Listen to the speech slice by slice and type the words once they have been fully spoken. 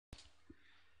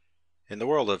In the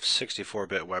world of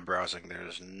 64-bit web browsing,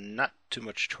 there's not too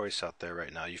much choice out there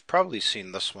right now. You've probably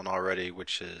seen this one already,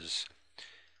 which is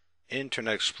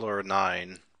Internet Explorer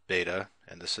 9 beta,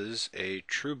 and this is a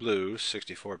true blue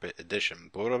 64-bit edition.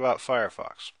 But what about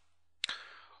Firefox?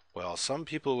 Well, some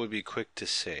people would be quick to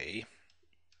say,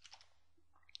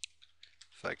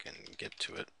 if I can get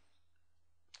to it,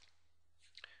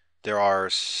 there are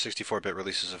 64-bit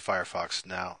releases of Firefox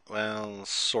now. Well,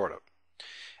 sort of.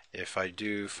 If I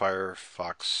do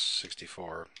Firefox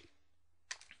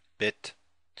 64-bit,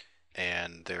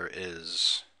 and there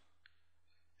is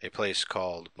a place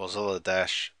called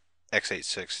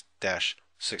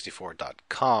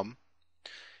Mozilla-x86-64.com,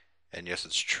 and yes,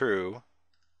 it's true,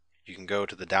 you can go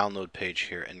to the download page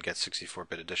here and get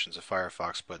 64-bit editions of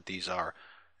Firefox, but these are,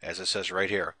 as it says right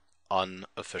here,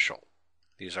 unofficial.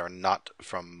 These are not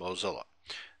from Mozilla.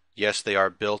 Yes, they are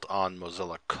built on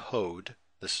Mozilla code.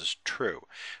 This is true,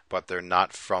 but they're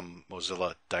not from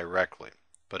Mozilla directly.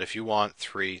 But if you want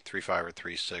 3, 3.5, or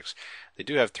 3.6, they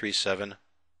do have 3.7.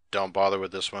 Don't bother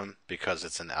with this one because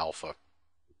it's an alpha.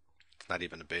 It's not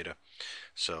even a beta,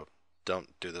 so don't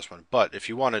do this one. But if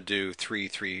you want to do 3,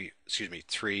 3.5,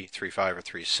 or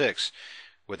 3.6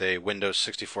 with a Windows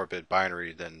 64-bit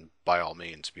binary, then by all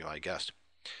means, be my guest.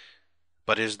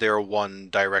 But is there one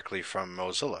directly from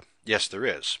Mozilla? Yes, there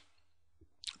is.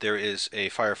 There is a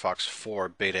Firefox 4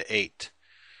 Beta 8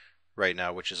 right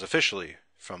now, which is officially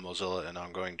from Mozilla, and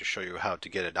I'm going to show you how to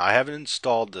get it. Now, I haven't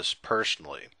installed this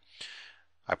personally.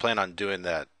 I plan on doing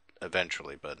that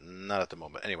eventually, but not at the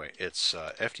moment. Anyway, it's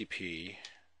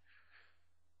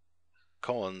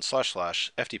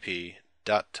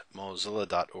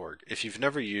ftp://ftp.mozilla.org. If you've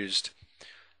never used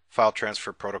file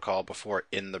transfer protocol before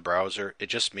in the browser, it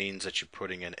just means that you're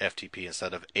putting in FTP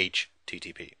instead of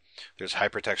HTTP. There's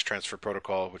hypertext transfer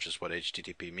protocol, which is what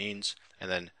HTTP means,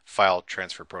 and then file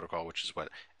transfer protocol, which is what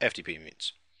FTP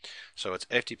means. So it's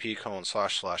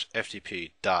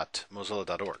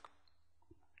ftp://ftp.mozilla.org.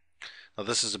 Now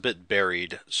this is a bit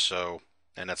buried,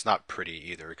 and it's not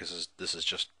pretty either because this is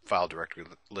just file directory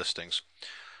listings.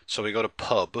 So we go to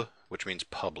pub, which means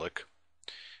public,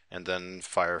 and then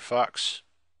Firefox,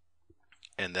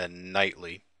 and then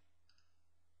nightly,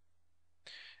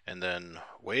 and then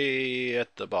way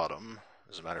at the bottom,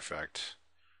 as a matter of fact,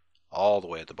 all the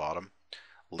way at the bottom,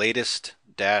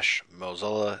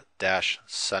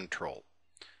 latest-mozilla-central,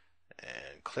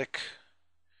 and click,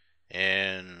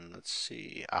 and let's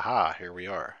see, aha, here we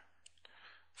are.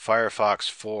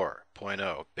 Firefox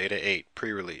 4.0 Beta 8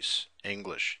 pre-release,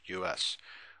 English, US,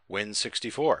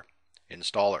 Win64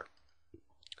 installer.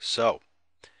 So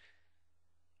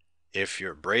if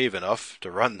you're brave enough to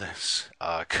run this,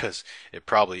 because it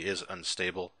probably is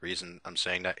unstable. Reason I'm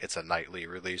saying that, it's a nightly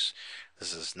release.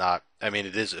 This is not, I mean,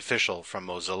 it is official from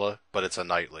Mozilla, but it's a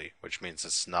nightly, which means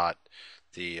it's not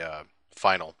the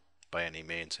final by any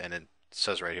means. And it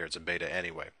says right here it's a beta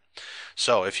anyway.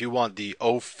 So if you want the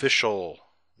official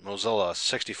Mozilla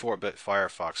 64-bit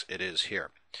Firefox, it is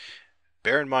here.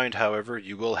 Bear in mind, however,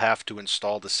 you will have to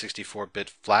install the 64-bit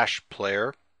Flash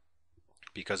player,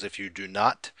 because if you do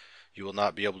not, you will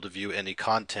not be able to view any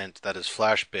content that is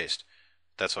Flash based.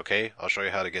 That's okay, I'll show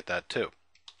you how to get that too.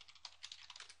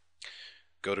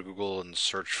 Go to Google and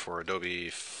search for Adobe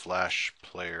Flash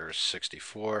Player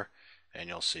 64, and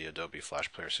you'll see Adobe Flash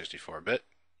Player 64-bit.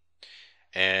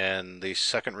 And the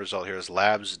second result here is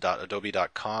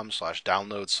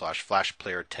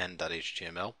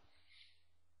labs.adobe.com/download/flashplayer10.html.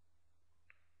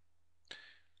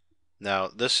 Now,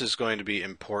 this is going to be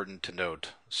important to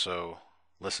note, so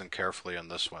listen carefully on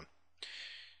this one.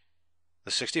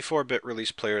 The 64-bit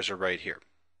release players are right here.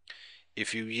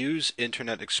 If you use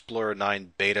Internet Explorer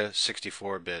 9 Beta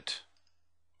 64-bit,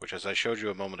 which as I showed you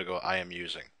a moment ago I am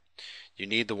using, you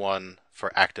need the one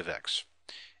for ActiveX.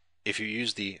 If you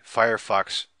use the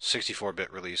Firefox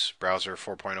 64-bit release browser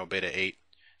 4.0 Beta 8,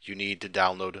 you need to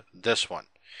download this one,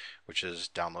 which is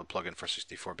download plugin for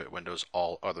 64-bit Windows,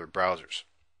 all other browsers.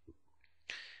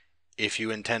 If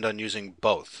you intend on using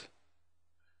both,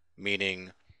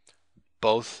 meaning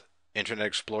both Internet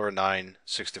Explorer 9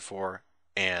 64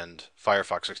 and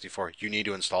Firefox 64, you need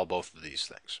to install both of these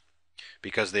things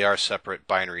because they are separate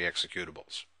binary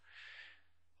executables.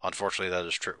 Unfortunately, that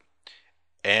is true.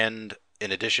 And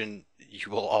in addition,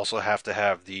 you will also have to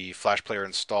have the Flash Player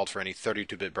installed for any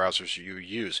 32-bit browsers you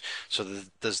use. So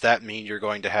does that mean you're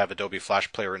going to have Adobe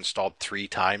Flash Player installed 3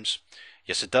 times?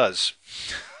 Yes, it does.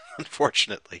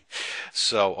 Unfortunately.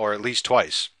 So, or at least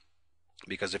twice.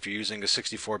 Because if you're using a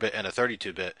 64-bit and a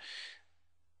 32-bit,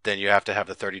 then you have to have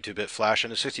the 32-bit Flash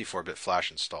and a 64-bit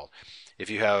Flash installed. If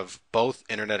you have both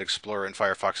Internet Explorer and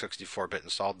Firefox 64-bit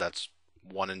installed, that's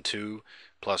 1 and 2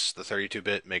 plus the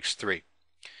 32-bit makes 3.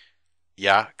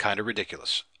 Yeah, kind of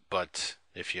ridiculous. But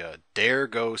if you dare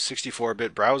go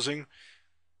 64-bit browsing,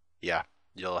 yeah,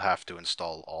 you'll have to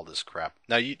install all this crap.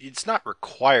 Now, it's not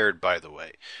required, by the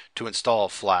way, to install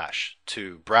Flash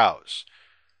to browse.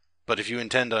 But if you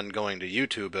intend on going to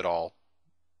YouTube at all,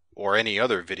 or any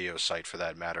other video site for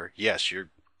that matter, yes, you're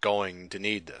going to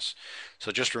need this.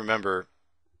 So just remember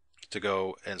to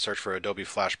go and search for Adobe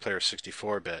Flash Player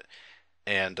 64-bit.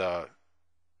 And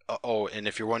oh, and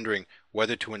if you're wondering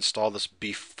whether to install this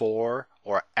before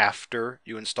or after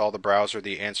you install the browser,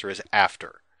 the answer is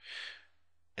after.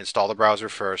 Install the browser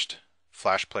first,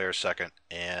 Flash Player second,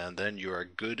 and then you are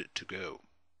good to go.